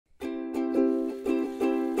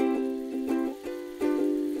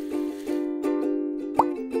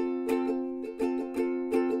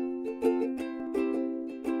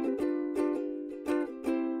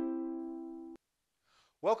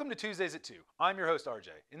Welcome to Tuesdays at 2. I'm your host, RJ.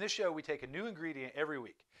 In this show, we take a new ingredient every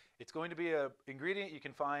week. It's going to be an ingredient you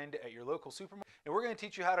can find at your local supermarket, and we're going to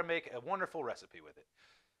teach you how to make a wonderful recipe with it.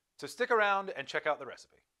 So stick around and check out the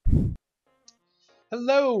recipe.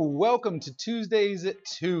 Hello, welcome to Tuesdays at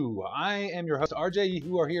 2. I am your host, RJ.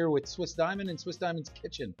 You are here with Swiss Diamond and Swiss Diamond's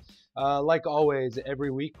Kitchen. Like always, every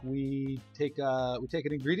week we take an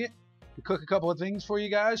ingredient, we cook a couple of things for you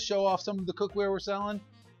guys, show off some of the cookware we're selling.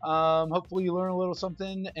 Hopefully you learn a little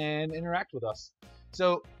something and interact with us.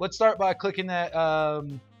 So let's start by clicking that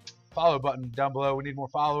follow button down below. We need more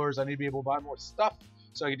followers. I need to be able to buy more stuff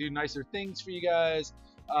so I can do nicer things for you guys.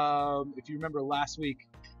 If you remember last week,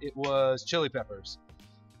 it was chili peppers.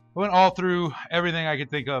 I went all through everything I could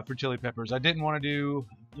think of for chili peppers. I didn't want to do,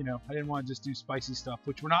 I didn't want to just do spicy stuff,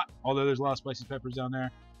 which we're not, although there's a lot of spicy peppers down there.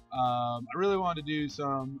 I really wanted to do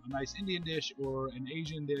a nice Indian dish or an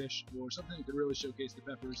Asian dish or something that could really showcase the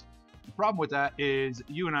peppers. The problem with that is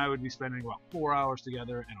you and I would be spending about 4 hours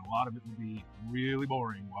together, and a lot of it would be really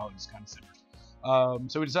boring while it just kind of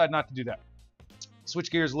simmers. So we decided not to do that.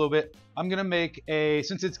 Switch gears a little bit. I'm gonna make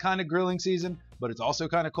since it's kind of grilling season, but it's also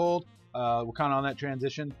kind of cold. We're kind of on that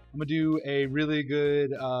transition. I'm gonna do a really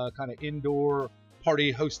good kind of indoor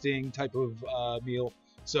party hosting type of meal.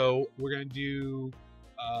 So we're gonna do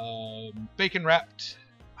bacon wrapped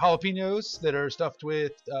jalapenos that are stuffed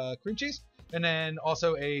with cream cheese, and then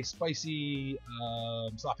also a spicy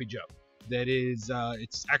sloppy joe. That is,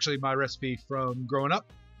 it's actually my recipe from growing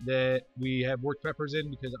up that we have worked peppers in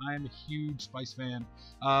because I am a huge spice fan.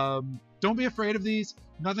 Don't be afraid of these.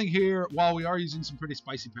 Nothing here, while we are using some pretty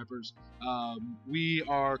spicy peppers, we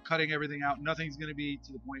are cutting everything out. Nothing's going to be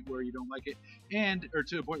to the point where you don't like it, or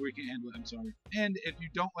to the point where you can't handle it, I'm sorry. And if you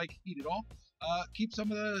don't like heat at all, keep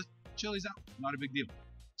some of the chilies out. Not a big deal.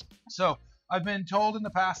 So I've been told in the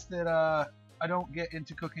past that I don't get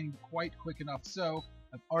into cooking quite quick enough, so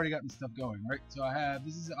I've already gotten stuff going, right? So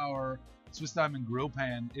this is our Swiss Diamond grill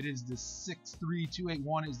pan. It is the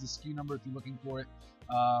 63281 is the SKU number if you're looking for it.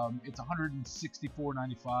 It's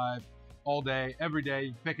 $164.95 all day, every day.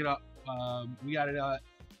 You pick it up. We got it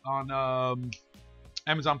on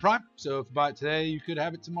Amazon Prime, so if you buy it today, you could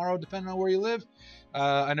have it tomorrow, depending on where you live.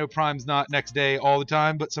 I know Prime's not next day all the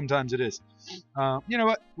time, but sometimes it is. You know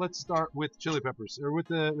what? Let's start with chili peppers, or with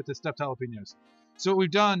the stuffed jalapenos. So what we've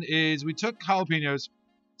done is we took jalapenos,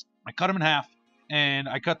 I cut them in half, and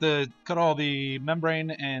I cut all the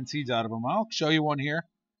membrane and seeds out of them. I'll show you one here.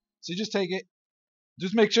 So just take it,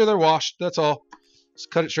 just make sure they're washed. That's all.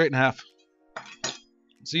 Just cut it straight in half.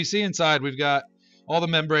 So you see inside we've got all the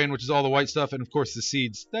membrane, which is all the white stuff, and of course the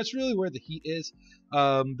seeds. That's really where the heat is.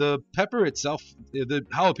 The pepper itself, the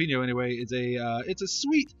jalapeno anyway, is it's a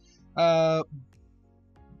sweet, I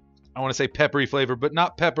want to say peppery flavor, but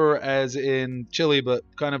not pepper as in chili, but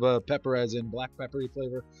kind of a pepper as in black peppery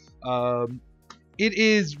flavor. It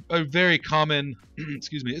is a very common,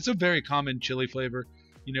 excuse me, it's a very common chili flavor.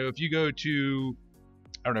 If you go to,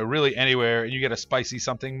 I don't know, really anywhere and you get a spicy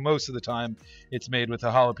something, most of the time it's made with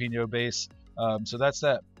a jalapeno base. So that's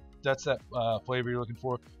that flavor you're looking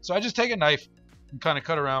for. So I just take a knife and kind of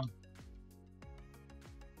cut around.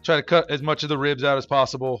 Try to cut as much of the ribs out as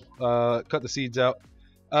possible. Cut the seeds out.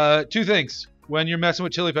 Two things when you're messing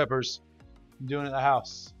with chili peppers, doing it in the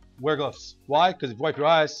house. Wear gloves. Why? Because if you wipe your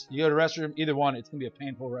eyes, you go to the restroom, either one, it's going to be a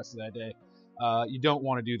painful rest of that day. You don't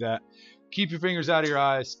want to do that. Keep your fingers out of your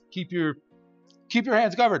eyes. Keep your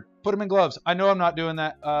hands covered. Put them in gloves. I know I'm not doing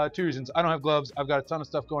that. Two reasons. I don't have gloves. I've got a ton of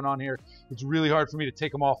stuff going on here. It's really hard for me to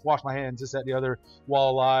take them off, wash my hands, this, that, the other, while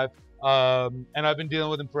alive. And I've been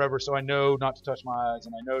dealing with them forever, so I know not to touch my eyes,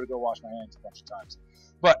 and I know to go wash my hands a bunch of times.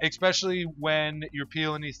 But especially when you're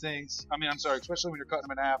peeling these things, especially when you're cutting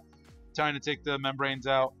them in half, trying to take the membranes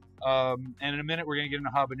out. And in a minute, we're going to get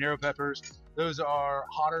into habanero peppers. Those are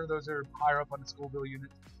hotter. Those are higher up on the Scoville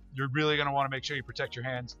unit. You're really going to want to make sure you protect your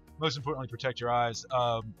hands. Most importantly, protect your eyes.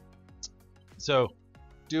 So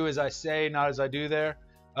do as I say, not as I do there.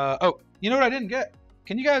 Oh, you know what I didn't get?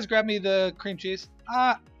 Can you guys grab me the cream cheese?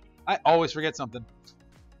 I always forget something.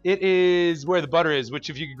 It is where the butter is, which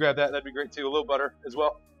if you could grab that, that'd be great too. A little butter as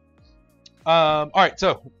well. All right,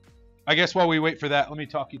 so I guess while we wait for that, let me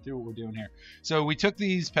talk you through what we're doing here. So we took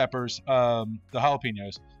these peppers, the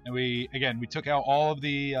jalapenos, and we took out all of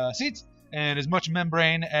the seeds and as much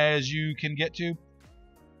membrane as you can get to.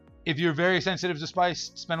 If you're very sensitive to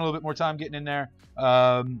spice, spend a little bit more time getting in there.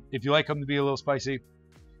 If you like them to be a little spicy,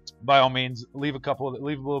 by all means, leave a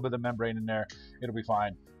little bit of membrane in there. It'll be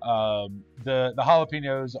fine. The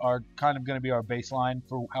jalapenos are kind of going to be our baseline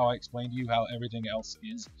for how I explained to you how everything else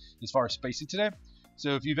is as far as spicy today.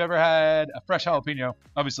 So if you've ever had a fresh jalapeno,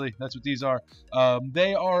 obviously that's what these are.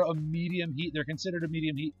 They are a medium heat. They're considered a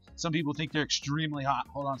medium heat. Some people think they're extremely hot.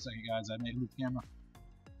 Hold on a second, guys. I made it with the camera.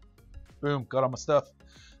 Boom, got all my stuff.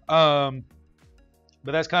 But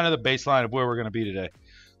that's kind of the baseline of where we're going to be today.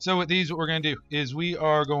 So with these, what we're going to do is we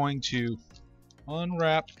are going to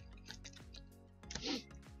unwrap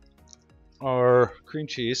our cream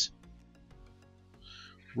cheese.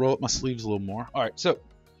 Roll up my sleeves a little more. All right, so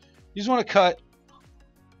you just want to cut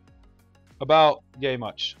about yay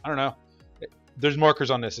much. I don't know. There's markers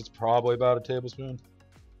on this. It's probably about a tablespoon.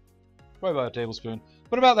 Probably about a tablespoon.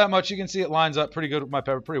 But about that much. You can see it lines up pretty good with my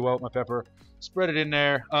pepper, pretty well with my pepper. Spread it in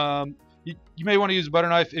there. You may want to use a butter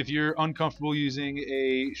knife if you're uncomfortable using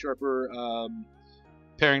a sharper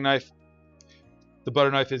paring knife. The butter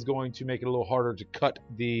knife is going to make it a little harder to cut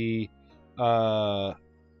the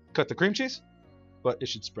cream cheese, but it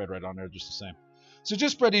should spread right on there just the same. So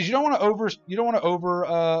just spread these. You don't want to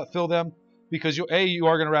overfill them because you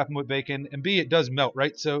are going to wrap them with bacon, and B, it does melt,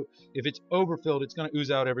 right? So if it's overfilled, it's going to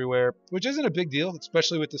ooze out everywhere, which isn't a big deal,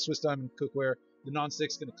 especially with the Swiss Diamond cookware. The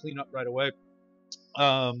nonstick's going to clean up right away.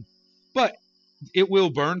 But it will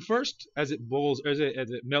burn first as it boils, as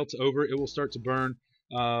it melts over. It will start to burn,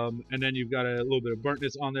 and then you've got a little bit of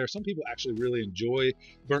burntness on there. Some people actually really enjoy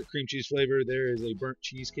burnt cream cheese flavor. There is a burnt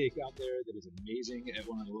cheesecake out there that is amazing at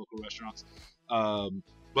one of the local restaurants.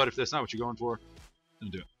 But if that's not what you're going for,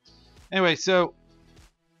 don't do it. Anyway, so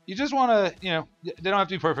you just want to, they don't have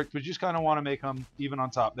to be perfect, but you just kind of want to make them even on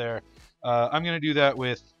top there. I'm going to do that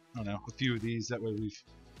with, I don't know, a few of these. That way we've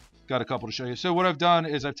got a couple to show you. So what I've done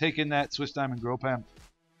is I've taken that Swiss Diamond grill pan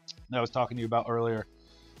that I was talking to you about earlier.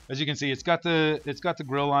 As you can see, it's got the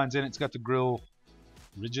grill lines in it. It's got the grill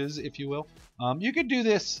ridges, if you will. You could do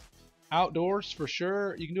this outdoors for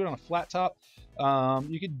sure. You can do it on a flat top.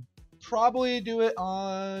 You could probably do it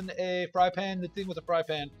on a fry pan. The thing with a fry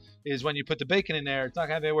pan is when you put the bacon in there, it's not going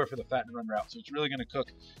to have anywhere for the fat to run out. So it's really going to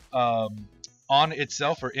cook on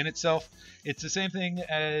itself or in itself. It's the same thing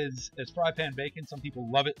as fry pan bacon. Some people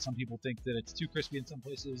love it. Some people think that it's too crispy in some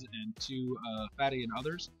places and too fatty in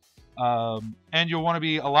others. And you'll want to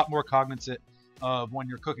be a lot more cognizant of when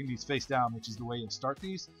you're cooking these face down, which is the way you'll start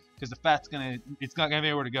these, because the fat's it's not gonna have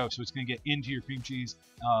anywhere to go, so it's gonna get into your cream cheese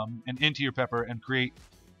and into your pepper and create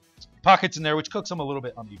pockets in there, which cooks them a little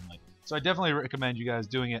bit unevenly. So I definitely recommend you guys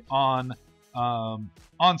doing it on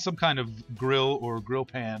some kind of grill or grill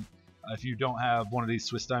pan if you don't have one of these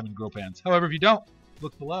Swiss Diamond grill pans. However, if you don't,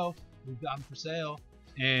 look below. We've got them for sale,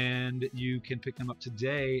 and you can pick them up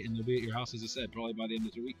today, and they'll be at your house, as I said, probably by the end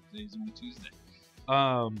of the week. Today's only Tuesday.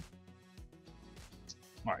 All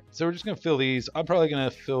right, so we're just going to fill these. I'm probably going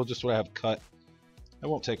to fill just what I have cut. I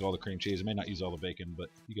won't take all the cream cheese. I may not use all the bacon, but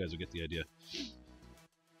you guys will get the idea.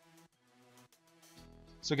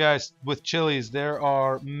 So guys, with chilies, there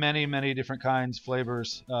are many, many different kinds,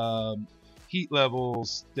 flavors, heat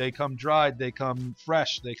levels. They come dried, they come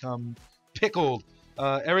fresh, they come pickled.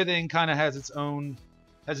 Everything kind of has its own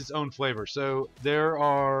flavor. So there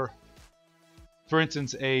are, for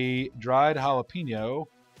instance, a dried jalapeno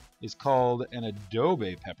is called an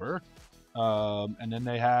adobe pepper, and then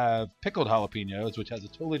they have pickled jalapenos, which has a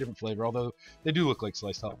totally different flavor, although they do look like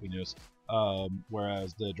sliced jalapenos,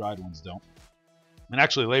 whereas the dried ones don't. And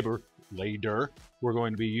actually later, we're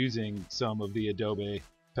going to be using some of the adobe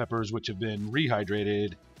peppers, which have been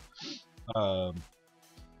rehydrated and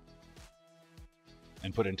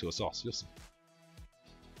put into a sauce. You'll see.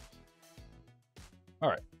 All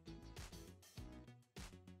right.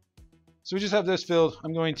 So we just have this filled.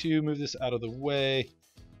 I'm going to move this out of the way.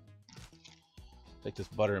 Take this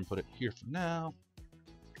butter and put it here for now.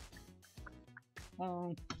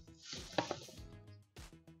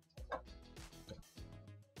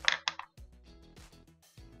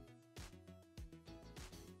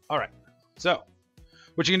 All right. So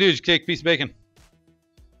what you can do is you take a piece of bacon.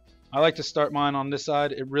 I like to start mine on this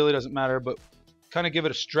side. It really doesn't matter, but kind of give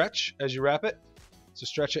it a stretch as you wrap it. So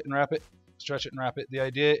stretch it and wrap it. Stretch it and wrap it. The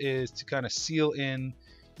idea is to kind of seal in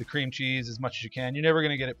the cream cheese as much as you can. You're never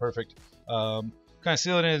going to get it perfect. Kind of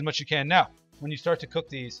seal it in as much as you can. Now, when you start to cook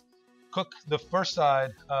these, cook the first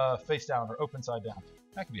side face down or open side down.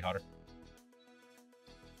 That can be hotter.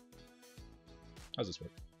 How's this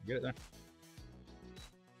work? You get it there?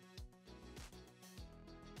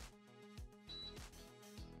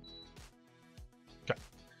 Okay.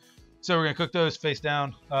 So we're going to cook those face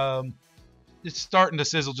down. It's starting to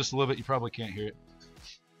sizzle just a little bit. You probably can't hear it.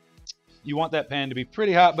 You want that pan to be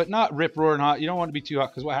pretty hot, but not rip-roaring hot. You don't want it to be too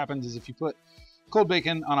hot, because what happens is if you put cold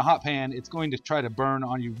bacon on a hot pan, it's going to try to burn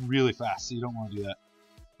on you really fast, so you don't want to do that.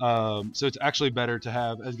 So it's actually better to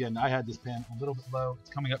have, again, I had this pan a little bit low. It's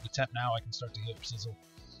coming up to temp now. I can start to hear it sizzle.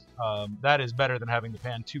 That is better than having the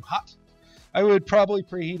pan too hot. I would probably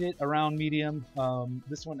preheat it around medium.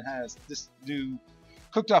 This one has, this new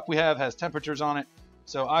cooktop we have has temperatures on it.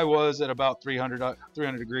 So I was at about 300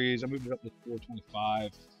 degrees. I moved it up to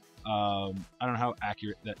 425. I don't know how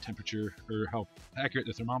accurate that temperature or how accurate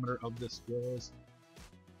the thermometer of this was.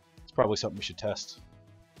 It's probably something we should test.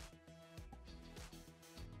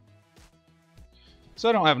 So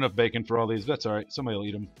I don't have enough bacon for all these. That's all right. Somebody will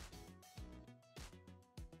eat them.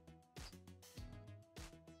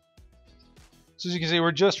 So as you can see,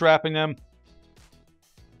 we're just wrapping them,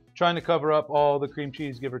 trying to cover up all the cream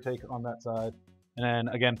cheese, give or take, on that side. And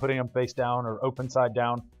then again, putting them face down or open side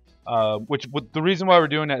down. The reason why we're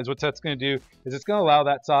doing that is what that's going to do is it's going to allow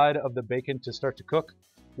that side of the bacon to start to cook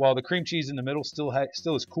while the cream cheese in the middle still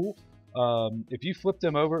is cool. If you flip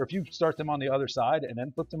them over, if you start them on the other side and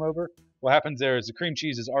then flip them over, what happens there is the cream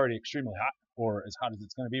cheese is already extremely hot, or as hot as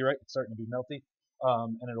it's going to be, right? It's starting to be melty,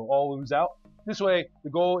 and it'll all ooze out. This way,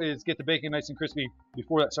 the goal is get the bacon nice and crispy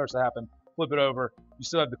before that starts to happen. Flip it over. You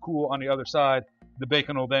still have the cool on the other side. The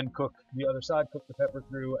bacon will then cook the other side, cook the pepper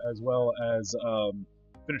through, as well as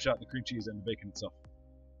finish out the cream cheese and the bacon itself.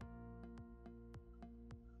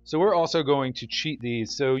 So we're also going to cheat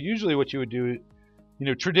these. So usually what you would do,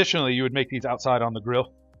 traditionally you would make these outside on the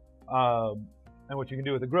grill. And what you can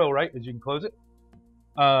do with the grill, right, is you can close it,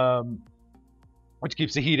 which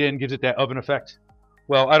keeps the heat in, gives it that oven effect.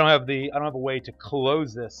 Well, I don't have a way to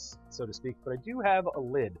close this, so to speak, but I do have a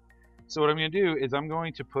lid. So what I'm going to do is I'm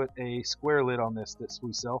going to put a square lid on this that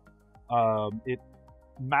we sell. It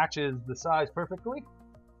matches the size perfectly,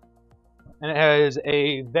 and it has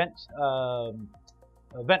a vent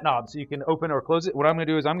knob, so you can open or close it. What I'm going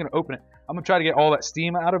to do is I'm going to open it. I'm going to try to get all that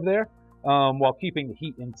steam out of there while keeping the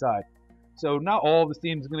heat inside. So not all of the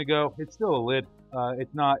steam is going to go. It's still a lid. It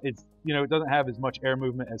doesn't have as much air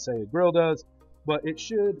movement as, say, a grill does, but it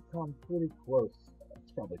should come pretty close.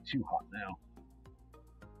 It's probably too hot now.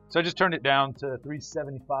 So I just turned it down to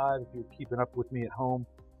 375 if you're keeping up with me at home.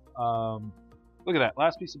 Look at that,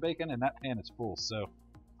 last piece of bacon, and that pan is full, so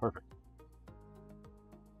perfect.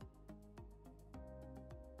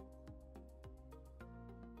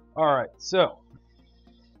 All right, so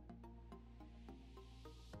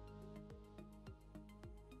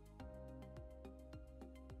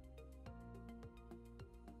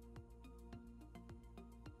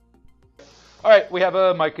all right, we have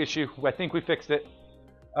a mic issue. I think we fixed it.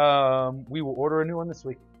 We will order a new one this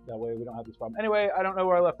week. That way we don't have this problem. Anyway, I don't know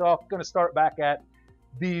where I left off. Going to start back at,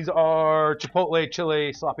 these are Chipotle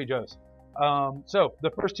chili sloppy joes. So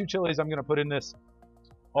the first two chilies I'm going to put in this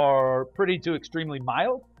are pretty to extremely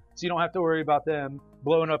mild. So you don't have to worry about them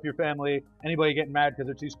blowing up your family, anybody getting mad because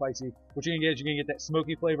they're too spicy. What you're going to get is you're going to get that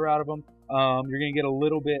smoky flavor out of them. You're going to get a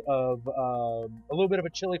little bit of a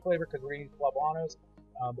chili flavor because we're going to use poblanos.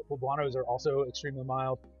 But poblanos are also extremely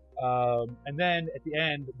mild. And then at the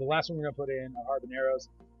end, the last one we're going to put in are habaneros.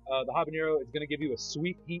 The habanero is going to give you a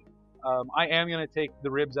sweet heat. I am going to take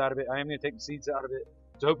the ribs out of it. I am going to take the seeds out of it.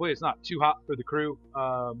 So hopefully it's not too hot for the crew.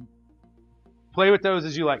 Play with those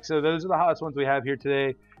as you like. So those are the hottest ones we have here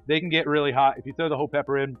today. They can get really hot if you throw the whole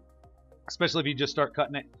pepper in, especially if you just start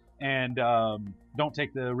cutting it and don't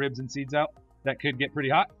take the ribs and seeds out. That could get pretty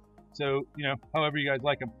hot. So, however you guys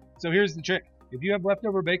like them. So here's the trick. If you have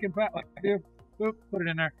leftover bacon fat like I do, boop, put it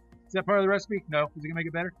in there. Is that part of the recipe? No. Is it going to make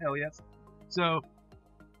it better? Hell yes. So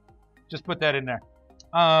just put that in there.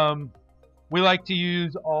 We like to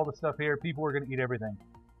use all the stuff here. People are going to eat everything.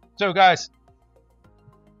 So guys,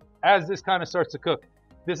 as this kind of starts to cook,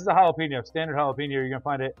 this is a jalapeno, standard jalapeno. You're going to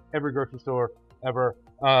find it at every grocery store ever.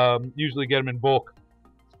 Usually get them in bulk.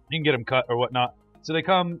 You can get them cut or whatnot. So they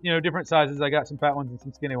come, different sizes. I got some fat ones and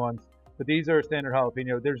some skinny ones. But these are a standard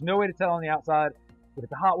jalapeno. There's no way to tell on the outside if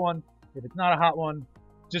it's a hot one, if it's not a hot one.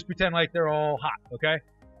 Just pretend like they're all hot, okay?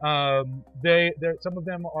 Some of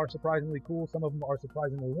them are surprisingly cool. Some of them are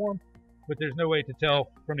surprisingly warm. But there's no way to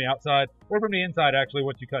tell from the outside or from the inside, actually,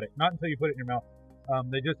 once you cut it. Not until you put it in your mouth.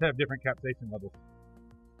 They just have different capsaicin levels.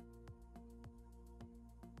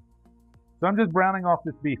 So I'm just browning off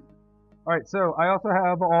this beef. All right, so I also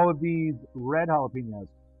have all of these red jalapenos.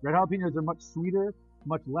 Red jalapenos are much sweeter,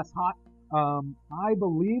 much less hot. I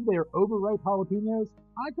believe they are overripe jalapenos.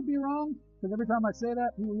 I could be wrong, because every time I say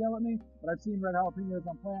that, people yell at me. But I've seen red jalapenos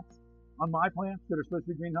on my plants that are supposed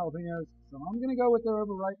to be green jalapenos. So I'm going to go with their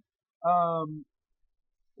overripe,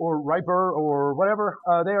 or riper, or whatever.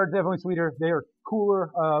 They are definitely sweeter. They are cooler,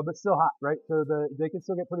 but still hot, right? So they can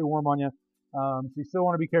still get pretty warm on you. So you still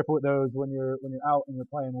want to be careful with those when you're out and you're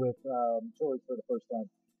playing with chilies for the first time.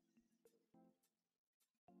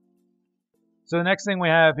 So the next thing we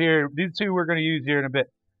have here, these two we're going to use here in a bit.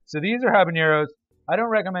 So these are habaneros. I don't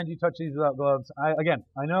recommend you touch these without gloves. Again,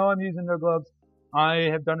 I know I'm using no gloves. I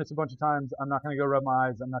have done this a bunch of times. I'm not going to go rub my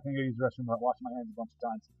eyes. I'm not going to go use the restroom without washing my hands a bunch of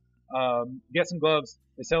times. Get some gloves.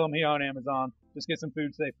 They sell them here on Amazon. Just get some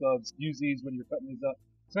food safe gloves. Use these when you're cutting these up,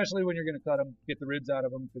 especially when you're going to cut them. Get the ribs out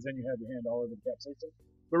of them because then you have your hand all over the capsaicin.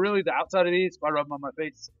 But really, the outside of these, if I rub them on my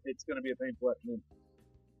face, it's going to be a painful afternoon.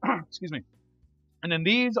 Excuse me. And then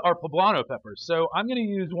these are poblano peppers. So I'm going to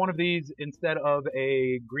use one of these instead of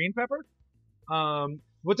a green pepper.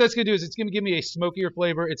 What that's going to do is it's going to give me a smokier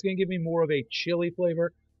flavor. It's going to give me more of a chili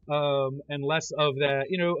flavor and less of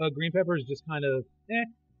that. You know, green pepper is just kind of,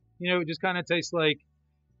 you know, it just kind of tastes like,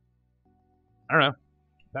 I don't know,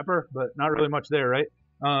 pepper, but not really much there, right?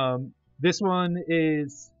 This one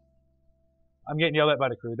is, I'm getting yelled at by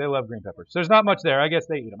the crew. They love green peppers. So there's not much there. I guess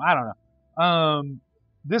they eat them. I don't know.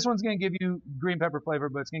 This one's going to give you green pepper flavor,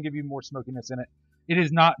 but it's going to give you more smokiness in it. It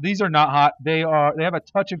is not, these are not hot. They have a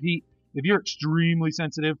touch of heat. If you're extremely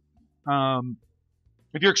sensitive, to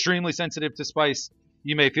spice,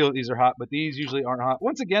 you may feel that these are hot, but these usually aren't hot.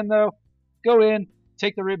 Once again, though, go in,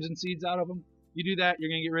 take the ribs and seeds out of them. You do that,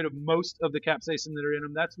 you're going to get rid of most of the capsaicin that are in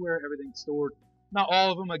them. That's where everything's stored. Not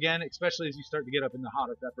all of them, again, especially as you start to get up in the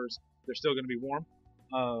hotter peppers. They're still going to be warm.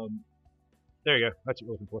 There you go. That's what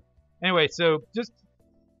you're looking for. Anyway, so just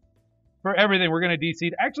for everything, we're going to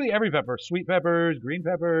de-seed. Actually, every pepper. Sweet peppers, green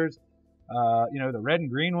peppers, you know, the red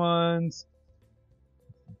and green ones.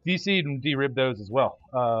 De-seed and de-rib those as well.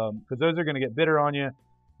 Because those are going to get bitter on you.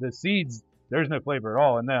 The seeds, there's no flavor at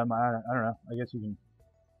all in them. I don't know. I guess you can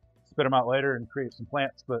spit them out later and create some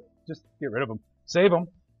plants, but just get rid of them. Save them.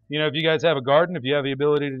 You know, if you guys have a garden, if you have the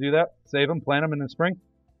ability to do that, save them, plant them in the spring.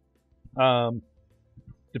 Depending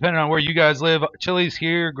on where you guys live, chilies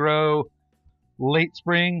here grow late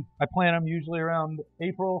spring. I plant them usually around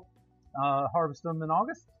April, harvest them in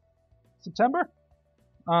August, September.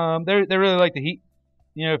 They really like the heat.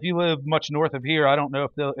 You know, if you live much north of here, I don't know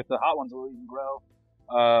if the hot ones will even grow.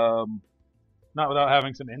 Not without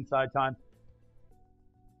having some inside time.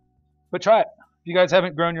 But try it. If you guys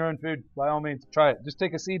haven't grown your own food, by all means, try it. Just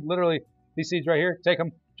take a seed, literally, these seeds right here, take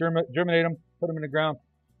them, germinate them, put them in the ground,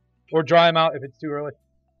 or dry them out if it's too early.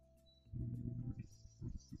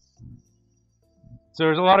 So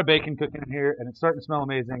there's a lot of bacon cooking in here, and it's starting to smell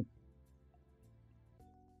amazing.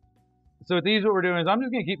 So with these, what we're doing is I'm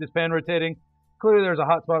just going to keep this pan rotating. Clearly, there's a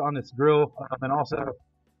hot spot on this grill, and also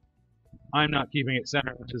I'm not keeping it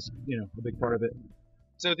centered, which is, you know, a big part of it.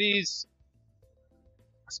 So these,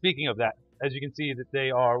 speaking of that, as you can see that they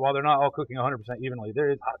are, while they're not all cooking 100% evenly, there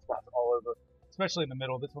is hot spots all over, especially in the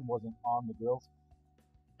middle. This one wasn't on the grills.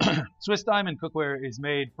 Swiss Diamond cookware is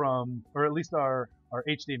made from, or at least our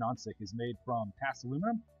HD nonstick is made from cast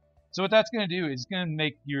aluminum. So what that's going to do is it's going to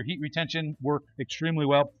make your heat retention work extremely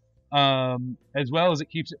well, as it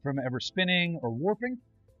keeps it from ever spinning or warping,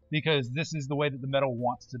 because this is the way that the metal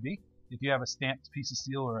wants to be. If you have a stamped piece of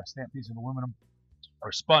steel or a stamped piece of aluminum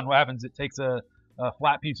or spun, what happens? It takes a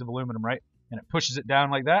flat piece of aluminum, right, and it pushes it down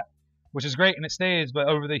like that, which is great, and it stays, but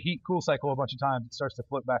over the heat-cool cycle a bunch of times, it starts to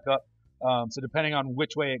flip back up. So depending on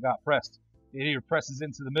which way it got pressed, it either presses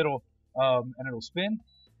into the middle and it'll spin,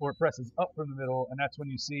 or it presses up from the middle, and that's when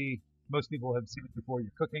you see, most people have seen it before,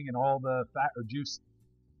 you're cooking and all the fat or juice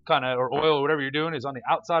or oil or whatever you're doing is on the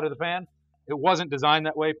outside of the pan. It wasn't designed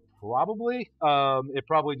that way, probably. It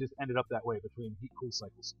probably just ended up that way between heat-cool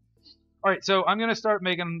cycles. All right, so I'm going to start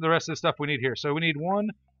making the rest of the stuff we need here. So we need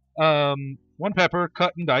one pepper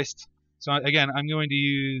cut and diced. So again, I'm going to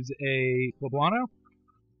use a poblano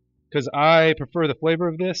because I prefer the flavor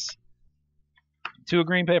of this to a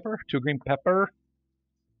green pepper.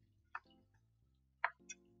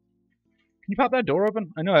 Can you pop that door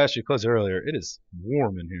open? I know I asked you to close it earlier. It is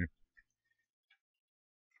warm in here.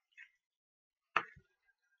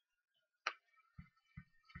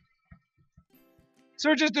 So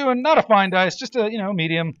we're just doing not a fine dice, just a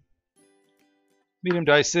medium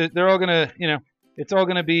dice. They're all gonna it's all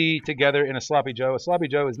gonna be together in a sloppy joe. A sloppy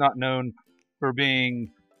joe is not known for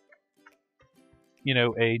being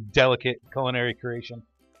a delicate culinary creation.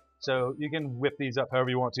 So you can whip these up however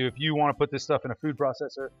you want to. If you want to put this stuff in a food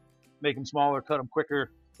processor, make them smaller, cut them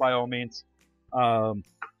quicker, by all means.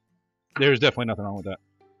 There's definitely nothing wrong with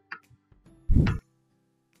that.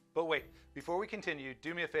 But wait, before we continue,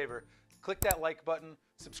 do me a favor. Click that like button,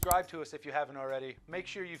 subscribe to us if you haven't already, make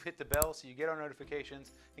sure you've hit the bell so you get our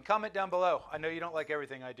notifications, and comment down below. I know you don't like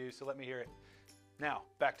everything I do, so let me hear it. Now,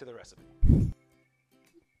 back to the recipe.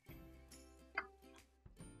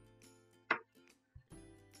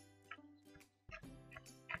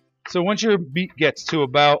 So once your meat gets to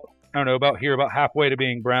about halfway to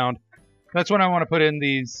being browned, That's when I want to put in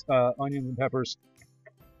these onions and peppers.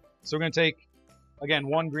 So we're going to take, again,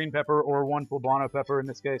 1 green pepper or 1 poblano pepper in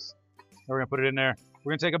this case. And we're going to put it in there.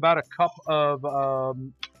 We're going to take about a cup of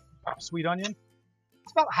sweet onion.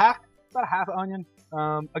 It's about a half onion.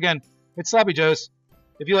 Again, it's sloppy joes.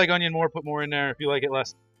 If you like onion more, put more in there. If you like it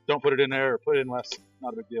less, don't put it in there or put it in less.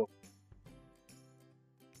 Not a big deal.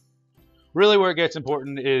 Really where it gets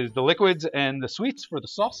important is the liquids and the sweets for the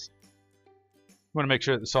sauce. You want to make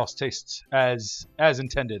sure that the sauce tastes as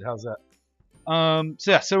intended. How's that?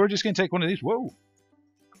 So we're just going to take one of these. Whoa.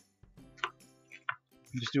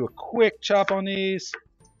 Just do a quick chop on these.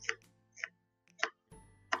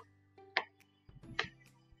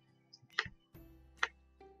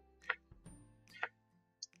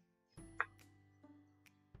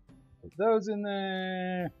 Put those in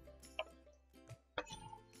there.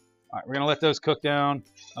 All right, we're going to let those cook down.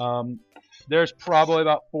 There's probably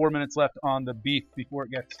about 4 minutes left on the beef before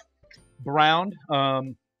it gets browned.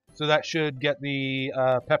 So that should get the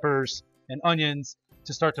peppers and onions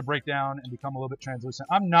to start to break down and become a little bit translucent.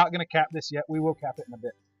 I'm not going to cap this yet. We will cap it in a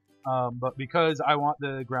bit. But because I want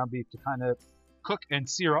the ground beef to kind of cook and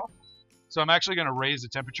sear off, so I'm actually going to raise the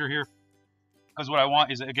temperature here. Because what I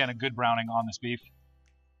want is, again, a good browning on this beef.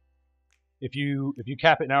 If you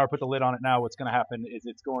cap it now or put the lid on it now, what's going to happen is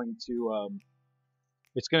it's going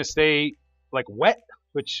to stay like wet,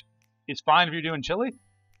 which is fine if you're doing chili.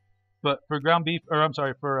 But for ground beef, or I'm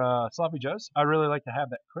sorry, for sloppy joes, I really like to have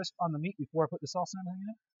that crisp on the meat before I put the sauce and everything in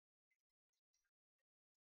it.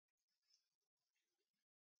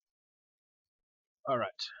 All right.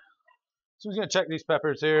 So we're going to check these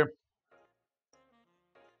peppers here.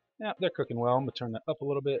 Yeah, they're cooking well. I'm going to turn that up a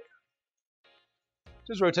little bit.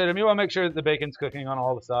 Just rotate them. You want to make sure that the bacon's cooking on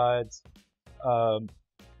all the sides.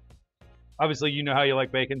 Obviously, you know how you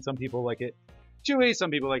like bacon. Some people like it chewy. Some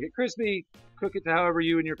people like it crispy. Cook it to however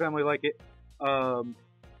you and your family like it.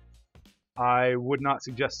 I would not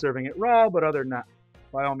suggest serving it raw, but other than that,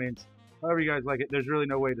 by all means, however you guys like it. There's really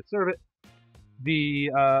no way to serve it. The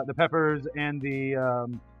peppers and the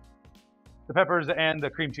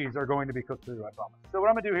cream cheese are going to be cooked through, I promise. So what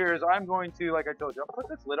I'm going to do here is I'm going to, like I told you, I'll put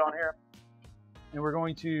this lid on here. And we're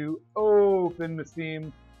going to open the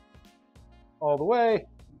steam all the way.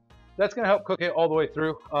 That's going to help cook it all the way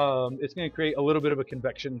through. It's going to create a little bit of a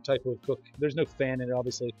convection type of cook. There's no fan in it,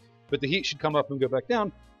 obviously, but the heat should come up and go back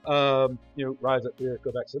down. Rise up here,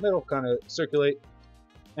 go back to the middle, kind of circulate,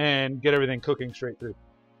 and get everything cooking straight through.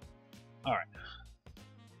 All right.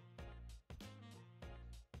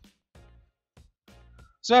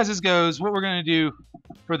 So as this goes, what we're going to do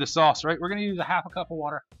for the sauce, right? We're going to use a half a cup of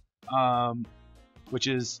water. Which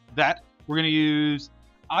is that. We're going to use,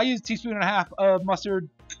 I use 1.5 teaspoons of mustard.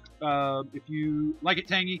 If you like it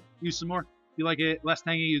tangy, use some more. If you like it less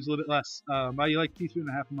tangy, use a little bit less. But you like 1.5 teaspoons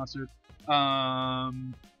of mustard.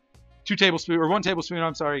 1 tablespoon,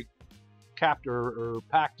 I'm sorry, capped or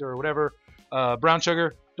packed or whatever. Brown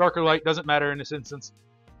sugar, dark or light, doesn't matter in this instance.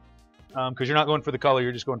 Because you're not going for the color,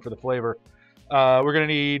 you're just going for the flavor. We're going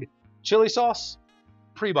to need chili sauce.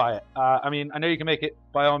 Pre-buy it. I mean, I know you can make it.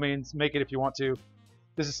 By all means, make it if you want to.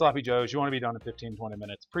 This is Sloppy Joe's. You want to be done in 15-20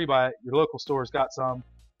 minutes. Pre-buy it. Your local store's got some.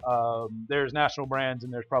 There's national brands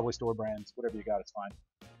and there's probably store brands. Whatever you got, it's fine.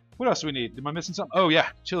 What else do we need? Am I missing something? Oh, yeah.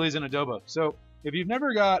 Chilies and adobo. So if you've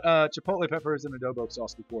never got chipotle peppers and adobo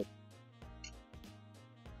sauce before,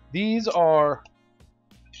 these are...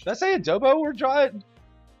 Did I say adobo or dried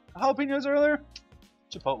jalapenos earlier?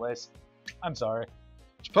 Chipotles. I'm sorry.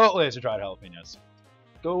 Chipotles are dried jalapenos.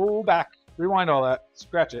 Go back, rewind all that,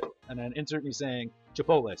 scratch it, and then insert me saying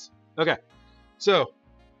chipotles. Okay, so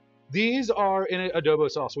these are in an adobo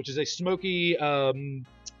sauce, which is a smoky,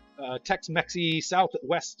 Tex-Mexy,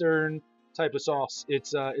 southwestern type of sauce.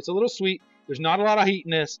 It's a little sweet. There's not a lot of heat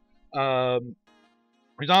in this. There's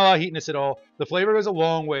not a lot of heat in this at all. The flavor goes a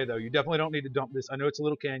long way, though. You definitely don't need to dump this. I know it's a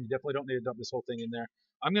little can. You definitely don't need to dump this whole thing in there.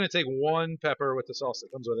 I'm going to take 1 pepper with the sauce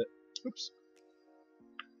that comes with it. Oops.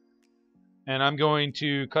 And I'm going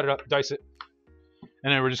to cut it up, dice it,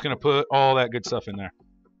 and then we're just going to put all that good stuff in there.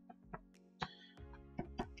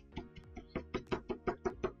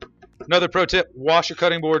 Another pro tip, wash your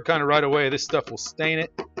cutting board kind of right away. This stuff will stain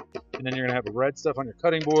it, and then you're going to have red stuff on your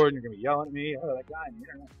cutting board, and you're going to be yelling at me, oh, that guy on the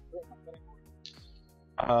internet broke my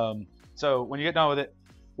cutting board. So when you get done with it,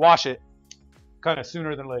 wash it kind of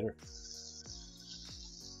sooner than later.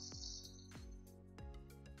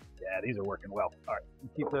 Yeah, these are working well. All right,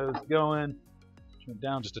 keep those going. Turn it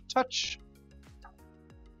down just a touch.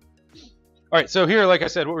 All right, so here, like I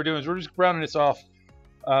said, what we're doing is we're just browning this off.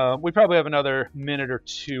 We probably have another minute or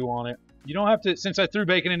 2 on it. You don't have to, since I threw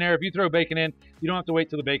bacon in there, if you throw bacon in, you don't have to wait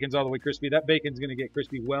till the bacon's all the way crispy. That bacon's going to get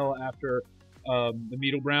crispy well after the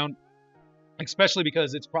meat will brown, especially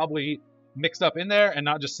because it's probably mixed up in there and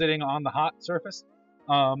not just sitting on the hot surface.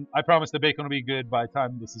 I promise the bacon will be good by the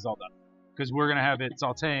time this is all done, because we're going to have it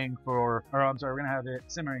sauteing for, or I'm sorry, we're going to have it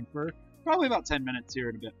simmering for probably about 10 minutes here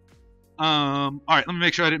in a bit. All right, let me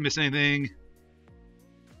make sure I didn't miss anything.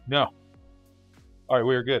 No. All right,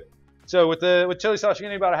 we're good. So with chili sauce, you're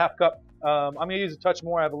going to need about a half cup. I'm going to use a touch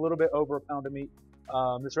more. I have a little bit over a pound of meat.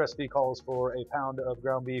 This recipe calls for a pound of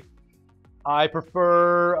ground beef. I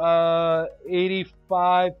prefer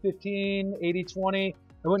 85-15, 80-20.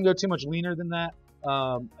 I wouldn't go too much leaner than that.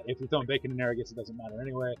 If you're throwing bacon in there, I guess it doesn't matter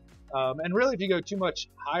anyway. And really, if you go too much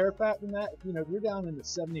higher fat than that, if you're down in the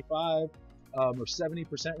 75 or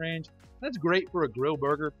 70% range, that's great for a grill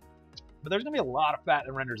burger. But there's going to be a lot of fat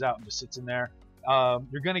that renders out and just sits in there.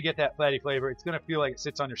 You're going to get that fatty flavor. It's going to feel like it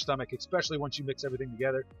sits on your stomach, especially once you mix everything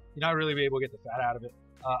together. You're not really be able to get the fat out of it.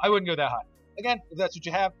 I wouldn't go that high. Again, if that's what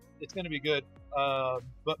you have, it's going to be good.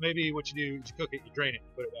 But maybe what you do is you cook it, you drain it,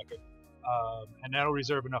 put it back in. And that'll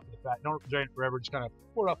reserve enough of the fat. Don't drain it forever. Just kind of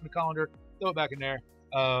pour it off in the colander, throw it back in there.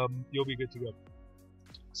 You'll be good to go.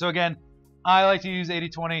 So again, I like to use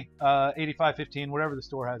 80-20, 85-15, whatever the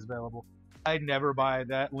store has available. I never buy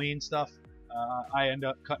that lean stuff. I end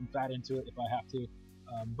up cutting fat into it if I have to.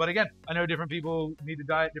 But again, I know different people need to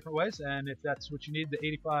diet different ways, and if that's what you need, the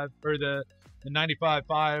 85 or the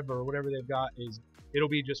 95-5 or whatever they've got, it'll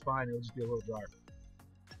be just fine. It'll just be a little drier.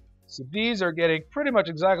 So these are getting pretty much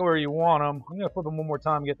exactly where you want them. I'm gonna flip them one more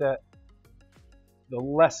time, get the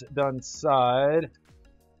less done side.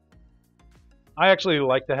 I actually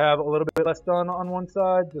like to have a little bit less done on one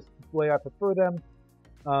side, just the way I prefer them.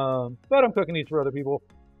 But I'm cooking these for other people.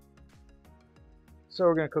 So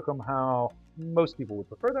we're going to cook them how most people would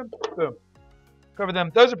prefer them. Boom. Cover them.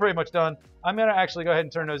 Those are pretty much done. I'm going to actually go ahead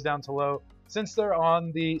and turn those down to low. Since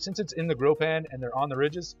it's in the grill pan and they're on the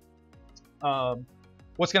ridges,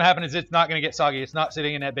 what's going to happen is it's not going to get soggy. It's not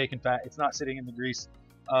sitting in that bacon fat. It's not sitting in the grease.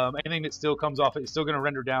 Anything that still comes off it is still going to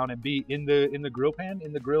render down and be in the grill pan,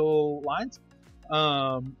 in the grill lines.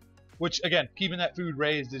 Which again, keeping that food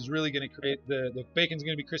raised is really going to create the bacon's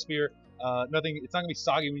going to be crispier. It's not going to be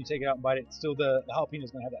soggy when you take it out and bite it. It's still the jalapeno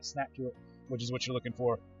is going to have that snap to it, which is what you're looking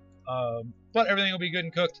for. But everything will be good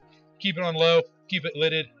and cooked. Keep it on low. Keep it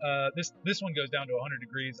lidded. This one goes down to 100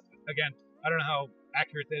 degrees. Again, I don't know how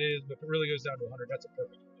accurate that is, but if it really goes down to 100, that's a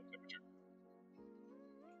perfect temperature.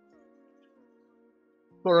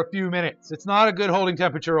 For a few minutes. It's not a good holding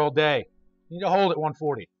temperature all day. You need to hold at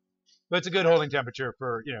 140. But it's a good holding temperature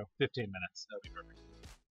for, 15 minutes. That'll be perfect.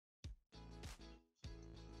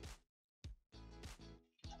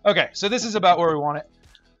 Okay, so this is about where we want it.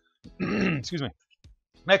 Excuse me.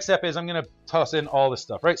 Next step is I'm going to toss in all this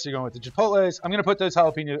stuff, right? So you're going with the chipotles. I'm going to put those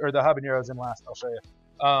jalapeno or the habaneros in last. I'll show you.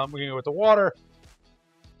 We're going to go with the water.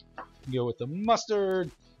 Go with the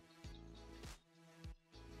mustard.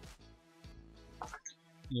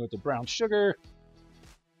 Go with the brown sugar.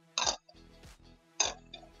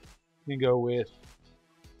 You can go with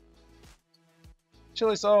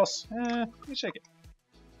chili sauce. Let me shake it.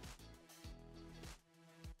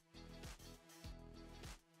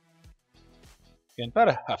 Again, about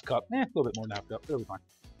a half cup. A little bit more than a half cup. It'll be fine.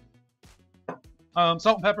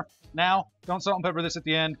 Salt and pepper. Now, don't salt and pepper this at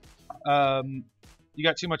the end. You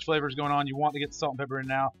got too much flavors going on. You want to get the salt and pepper in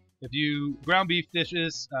now. If you ground beef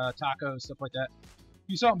dishes, tacos, stuff like that, if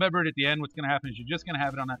you salt and pepper it at the end, what's going to happen is you're just going to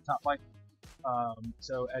have it on that top bite.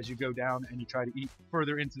 So as you go down and you try to eat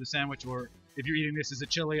further into the sandwich, or if you're eating this as a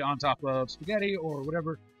chili on top of spaghetti or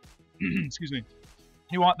whatever, excuse me,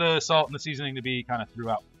 you want the salt and the seasoning to be kind of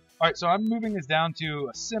throughout. All right, so I'm moving this down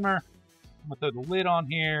to a simmer. I'm gonna throw the lid on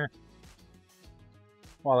here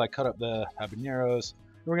while I cut up the habaneros.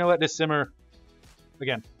 We're gonna let this simmer,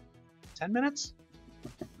 again, 10 minutes?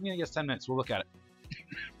 I'm gonna guess 10 minutes, we'll look at it.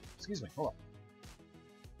 Excuse me, hold on.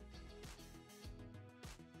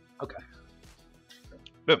 Okay.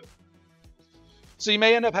 Boom. So you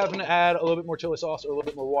may end up having to add a little bit more chili sauce or a little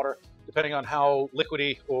bit more water, depending on how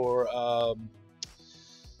liquidy or,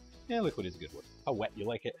 liquid is a good word, how wet you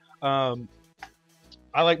like it. I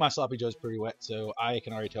like my sloppy joes pretty wet, so I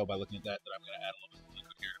can already tell by looking at that I'm going to add a little bit more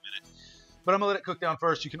liquid here in a minute. But I'm going to let it cook down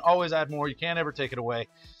first. You can always add more. You can't ever take it away.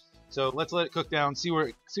 So let's let it cook down, see where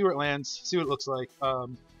it lands, see what it looks like.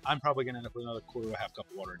 I'm probably going to end up with another quarter or a half cup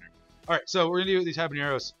of water in there. All right, so we're going to do these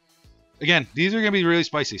habaneros. Again, these are going to be really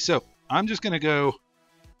spicy. So I'm just going to go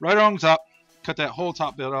right on the top, cut that whole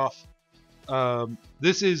top bit off.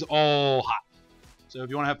 This is all hot. So if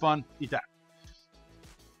you want to have fun, eat that.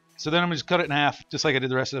 So then I'm going to just cut it in half, just like I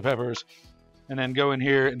did the rest of the peppers. and then go in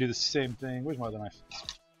here and do the same thing. Where's my other knife?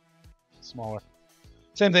 Smaller.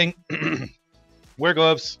 Same thing. Wear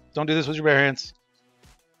gloves. Don't do this with your bare hands.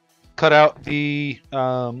 Cut out the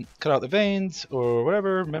veins or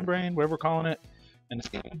whatever, membrane, whatever we're calling it, and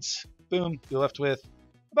the seeds. Boom. You're left with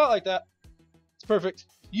about like that. It's perfect.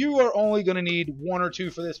 You are only going to need 1 or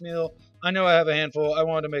 2 for this meal. I know I have a handful. I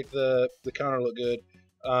wanted to make the counter look good.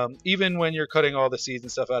 Even when you're cutting all the seeds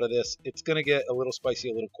and stuff out of this, it's going to get a little spicy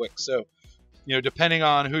a little quick. So, depending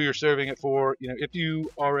on who you're serving it for, if you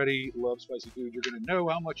already love spicy food, you're going to know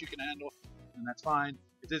how much you can handle, and that's fine.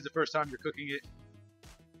 If this is the first time you're cooking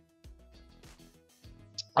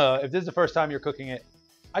it,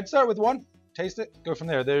 I'd start with 1, taste it, go from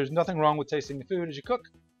there. There's nothing wrong with tasting the food as you cook.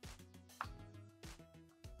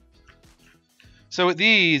 So with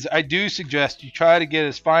these, I do suggest you try to get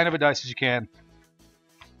as fine of a dice as you can.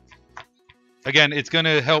 Again, it's going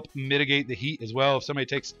to help mitigate the heat as well. If somebody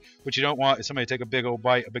takes, what you don't want is somebody to take a big old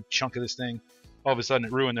bite, a big chunk of this thing, all of a sudden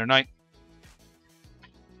it ruined their night.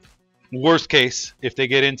 Worst case, if they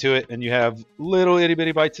get into it and you have little itty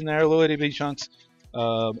bitty bites in there, little itty bitty chunks,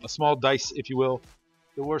 a small dice, if you will.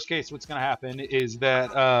 The worst case, what's going to happen is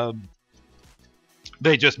that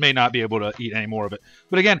they just may not be able to eat any more of it.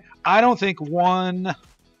 But again, I don't think one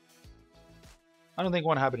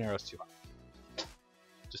habanero is too hot.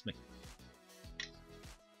 Just me.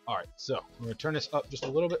 All right, so I'm going to turn this up just a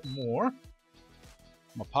little bit more. I'm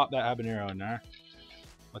going to pop that habanero in there.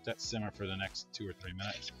 Let that simmer for the next 2 or 3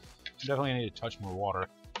 minutes. Definitely need a touch more water.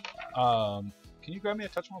 Can you grab me a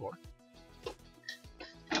touch more water?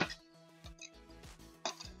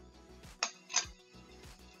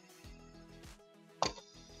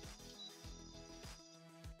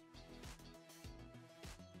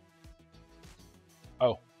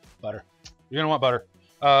 Oh, butter. You're going to want butter.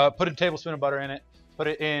 Put a tablespoon of butter in it. Put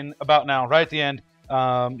it in about now, right at the end.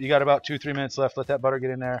 You got about 2 or 3 minutes left. Let that butter get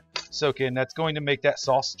in there, soak in. That's going to make that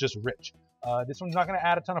sauce just rich. This one's not going to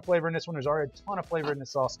add a ton of flavor in this one. There's already a ton of flavor in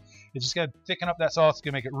this sauce. It's just going to thicken up that sauce. It's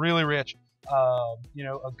going to make it really rich. A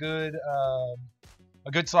good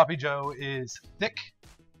sloppy joe is thick.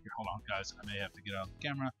 Here, hold on, guys. I may have to get out the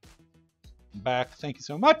camera. I'm back. Thank you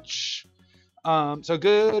so much. So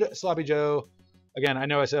good sloppy joe. Again, I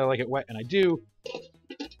know I said I like it wet, and I do.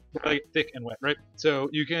 But I like it thick and wet, right? So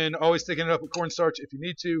you can always thicken it up with cornstarch if you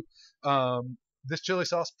need to. This chili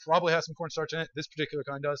sauce probably has some cornstarch in it. This particular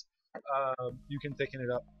kind does. You can thicken it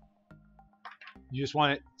up. You just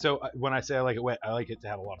want it. So when I say I like it wet, I like it to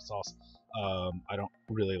have a lot of sauce. I don't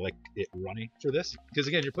really like it runny for this because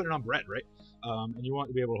again, you're putting it on bread, right? And you want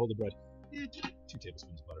to be able to hold the bread. 2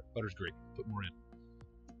 tablespoons of butter. Butter's great. Put more in.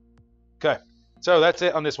 Okay. So that's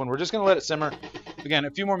it on this one. We're just going to let it simmer. Again, a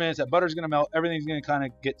few more minutes. That butter's going to melt. Everything's going to kind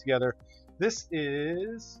of get together. This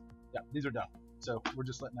is, yeah, these are done. So we're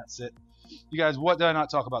just letting that sit. You guys, what did I not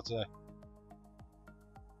talk about today?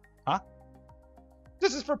 Huh?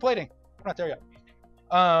 This is for plating. We're not there yet.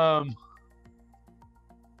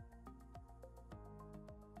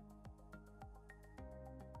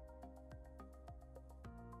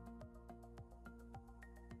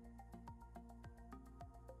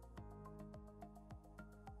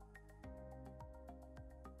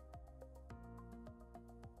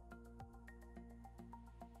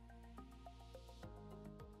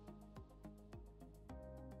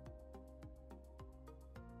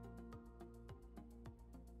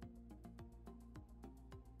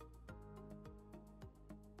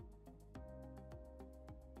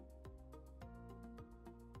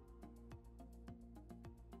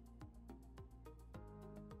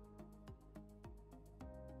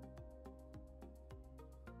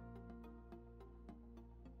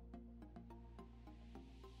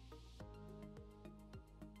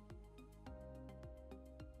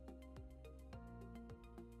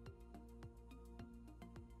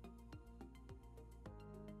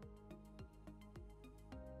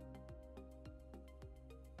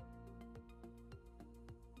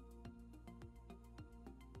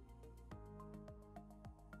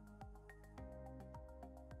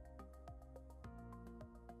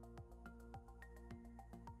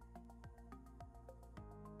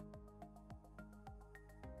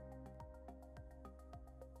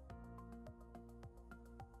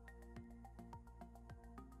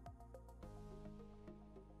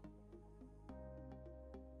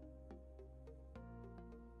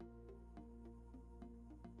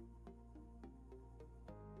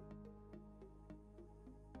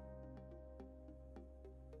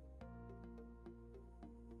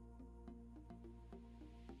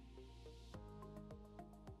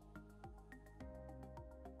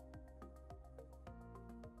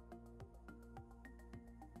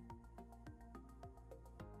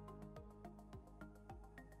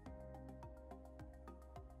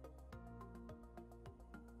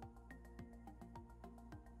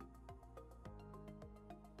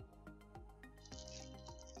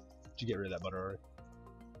 Did you get rid of that butter already?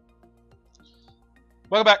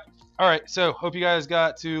 Welcome back. All right, so hope you guys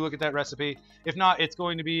got to look at that recipe. If not, it's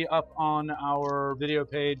going to be up on our video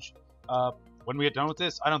page when we get done with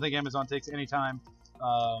this. I don't think Amazon takes any time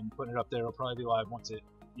putting it up there. It'll probably be live once it.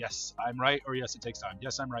 Yes, I'm right, or yes, it takes time.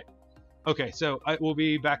 Yes, I'm right. Okay, so it will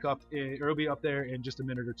be back up, or it'll be up there in just a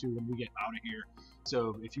minute or two when we get out of here.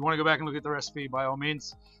 So if you want to go back and look at the recipe, by all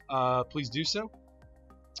means, please do so.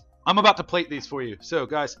 I'm about to plate these for you. So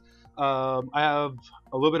guys, I have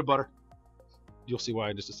a little bit of butter. You'll see why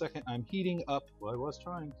in just a second. I'm heating up. Well, I was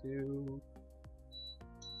trying to.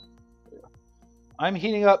 I'm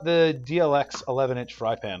heating up the DLX 11-inch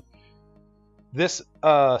fry pan. This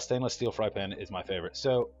stainless steel fry pan is my favorite.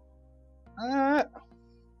 So, try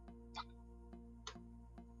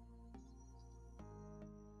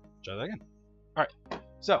that again. All right.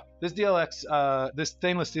 So this DLX, this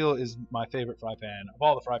stainless steel is my favorite fry pan of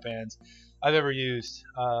all the fry pans I've ever used.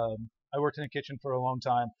 I worked in a kitchen for a long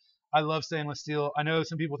time. I love stainless steel. I know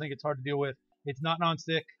some people think it's hard to deal with. It's not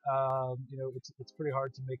nonstick. You know, it's pretty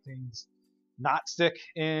hard to make things not stick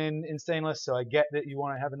in stainless. So I get that you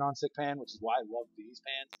want to have a nonstick pan, which is why I love these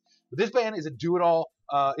pans. But this pan is a do-it-all.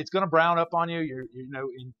 It's going to brown up on you. You know,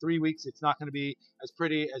 in 3 weeks, it's not going to be as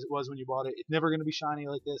pretty as it was when you bought it. It's never going to be shiny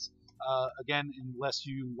like this. Again, unless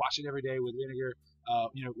you wash it every day with vinegar.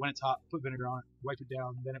 You know, when it's hot, put vinegar on it, wipe it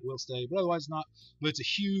down, then it will stay. But otherwise, not. But it's a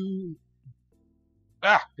huge.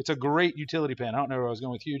 It's a great utility pan. I don't know where I was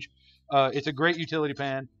going with huge. It's a great utility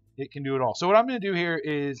pan. It can do it all. So what I'm going to do here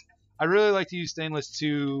is I really like to use stainless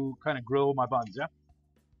to kind of grill my buns. Yeah.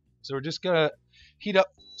 So we're just going to heat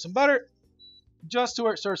up some butter just to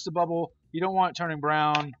where it starts to bubble. You don't want it turning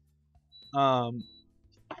brown. Brown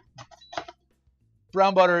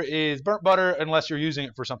butter is burnt butter unless you're using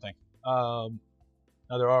it for something. Now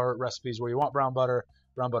there are recipes where you want brown butter.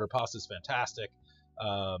 Brown butter pasta is fantastic.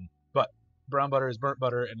 But brown butter is burnt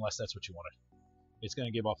butter unless that's what you wanted. It's going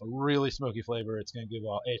to give off a really smoky flavor. It's going to give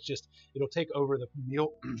off, it'll take over the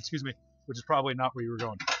meal, excuse me, which is probably not where you were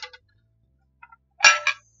going.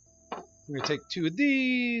 We're going to take 2 of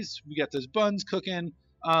these. We got those buns cooking.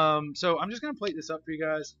 So I'm just going to plate this up for you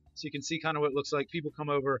guys so you can see kind of what it looks like. People come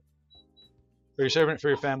over, or you're serving it for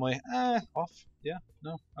your family. Off? Yeah?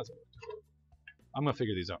 No? How's it? I'm going to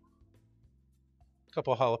figure these out. A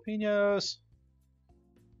couple of jalapenos.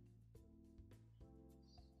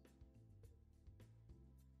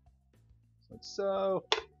 Like so.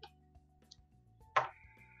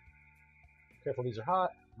 Careful, these are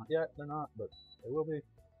hot. Not yet, they're not, but they will be.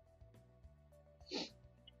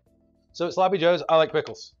 So at Sloppy Joe's, I like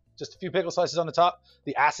pickles. Just a few pickle slices on the top.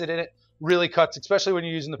 The acid in it really cuts, especially when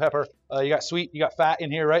you're using the pepper. You got sweet, you got fat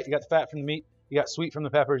in here, right? You got the fat from the meat, you got sweet from the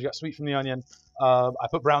peppers, you got sweet from the onion. I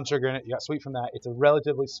put brown sugar in it, you got sweet from that. It's a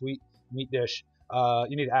relatively sweet meat dish.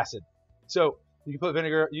 You need acid. So you can put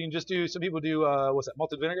vinegar. You can just do, some people do, what's that,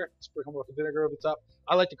 malted vinegar? Sprinkle malted vinegar over the top.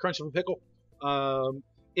 I like the crunch of a pickle.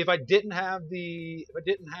 If I didn't have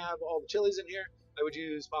all the chilies in here, I would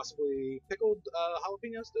use possibly pickled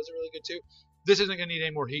jalapenos. Those are really good too. This isn't going to need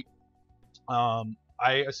any more heat.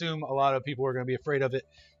 I assume a lot of people are going to be afraid of it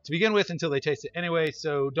to begin with until they taste it anyway,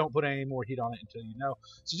 so don't put any more heat on it until you know.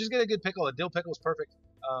 So just get a good pickle. A dill pickle is perfect.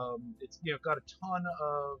 It's got a ton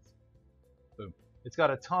of boom. It's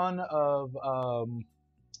got a ton of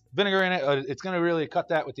vinegar in it. It's going to really cut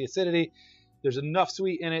that with the acidity. There's enough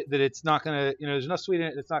sweet in it that it's not going to, there's enough sweet in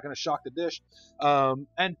it that's not going to shock the dish.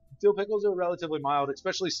 And dill pickles are relatively mild,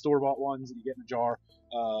 especially store-bought ones that you get in a jar,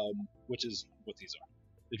 which is what these are.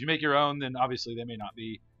 If you make your own, then obviously they may not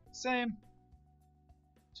be the same.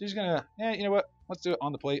 So you're just going to, you know what? Let's do it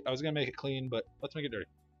on the plate. I was going to make it clean, but let's make it dirty.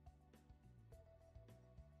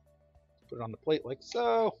 Put it on the plate like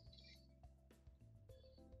so.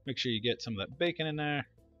 Make sure you get some of that bacon in there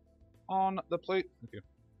on the plate. Thank you.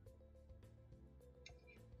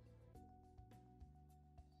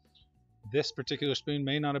 This particular spoon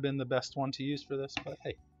may not have been the best one to use for this, but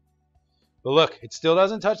hey. But look, it still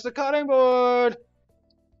doesn't touch the cutting board.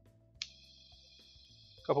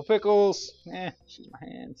 Couple pickles. Excuse my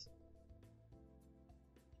hands.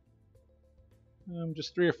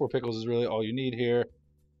 Just 3 or 4 pickles is really all you need here.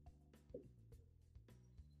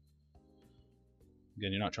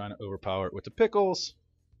 Again, you're not trying to overpower it with the pickles.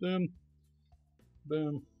 Boom.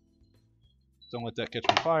 Boom. Don't let that catch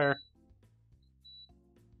on fire.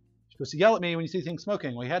 You're supposed to yell at me when you see things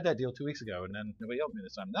smoking. We had that deal 2 weeks ago, and then nobody yelled at me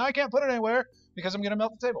this time. Now I can't put it anywhere because I'm going to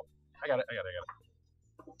melt the table. I got it.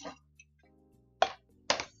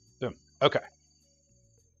 Boom. Okay.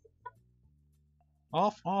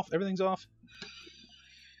 Off. Everything's off.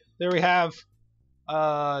 There we have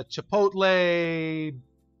Chipotle.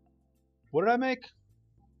 What did I make?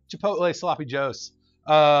 Chipotle sloppy joes.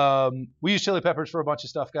 We use chili peppers for a bunch of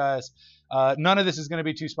stuff, guys. None of this is going to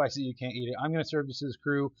be too spicy you can't eat it. I'm going to serve this to this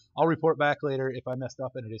crew. I'll report back later if I messed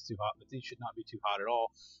up and it is too hot, but these should not be too hot at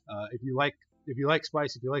all. If you like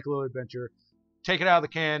spice, if you like a little adventure, take it out of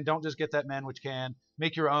the can. Don't just get that manwich can.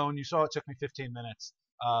 Make your own. You saw it took me 15 minutes.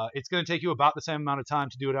 It's going to take you about the same amount of time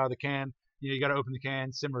to do it out of the can. You got to open the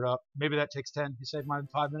can, simmer it up. Maybe that takes 10. You save mine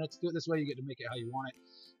 5 minutes. Do it this way. You get to make it how you want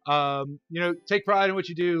it. Take pride in what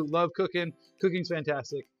you do. Love cooking. Cooking's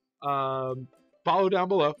fantastic. Follow down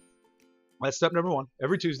below. That's step number 1.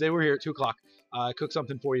 Every Tuesday we're here at 2 o'clock. I cook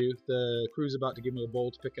something for you. The crew's about to give me a bowl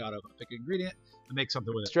to pick out of. I pick an ingredient and make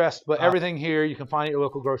something with it. Stressed, but everything here you can find at your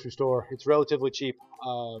local grocery store. It's relatively cheap.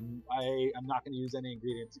 I'm not going to use any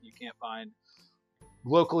ingredients that you can't find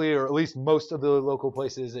locally, or at least most of the local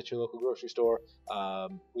places at your local grocery store.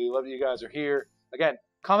 We love that you guys are here. Again,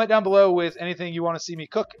 comment down below with anything you want to see me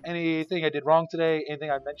cook, anything I did wrong today, anything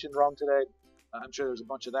I mentioned wrong today. I'm sure there's a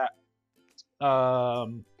bunch of that.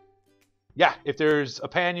 Yeah, if there's a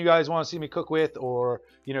pan you guys want to see me cook with, or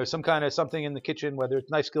some kind of something in the kitchen, whether it's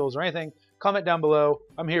knife skills or anything, comment down below.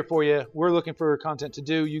 I'm here for you. We're looking for content to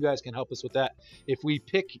do. You guys can help us with that. If we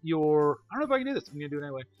pick your, I don't know if I can do this. I'm gonna do it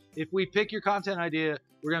anyway. If we pick your content idea,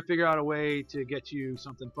 we're gonna figure out a way to get you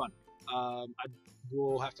something fun.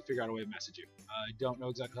 We'll have to figure out a way to message you. I don't know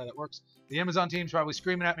exactly how that works. The Amazon team's probably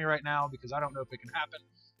screaming at me right now because I don't know if it can happen.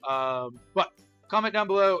 But comment down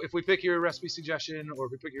below if we pick your recipe suggestion or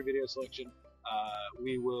if we pick your video selection.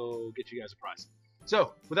 We will get you guys a prize.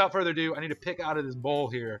 So, without further ado, I need to pick out of this bowl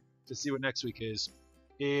here to see what next week is.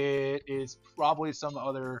 It is probably some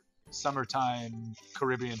other summertime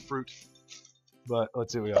Caribbean fruit. But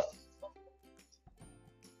let's see what we got.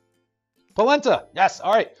 Polenta! Yes!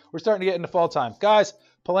 Alright, we're starting to get into fall time. Guys,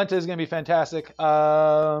 polenta is going to be fantastic.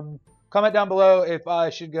 Comment down below if I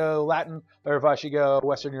should go Latin or if I should go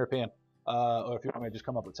Western European. Or if you want me to just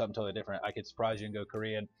come up with something totally different. I could surprise you and go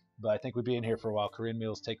Korean, but I think we'd be in here for a while. Korean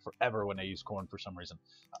meals take forever when they use corn for some reason.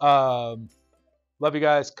 Love you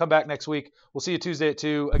guys. Come back next week. We'll see you Tuesday at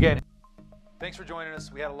 2. Again, thanks for joining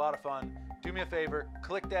us. We had a lot of fun. Do me a favor,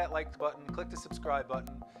 click that like button, click the subscribe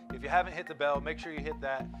button. If you haven't hit the bell, make sure you hit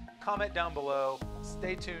that. Comment down below.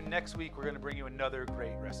 Stay tuned. Next week, we're going to bring you another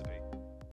great recipe.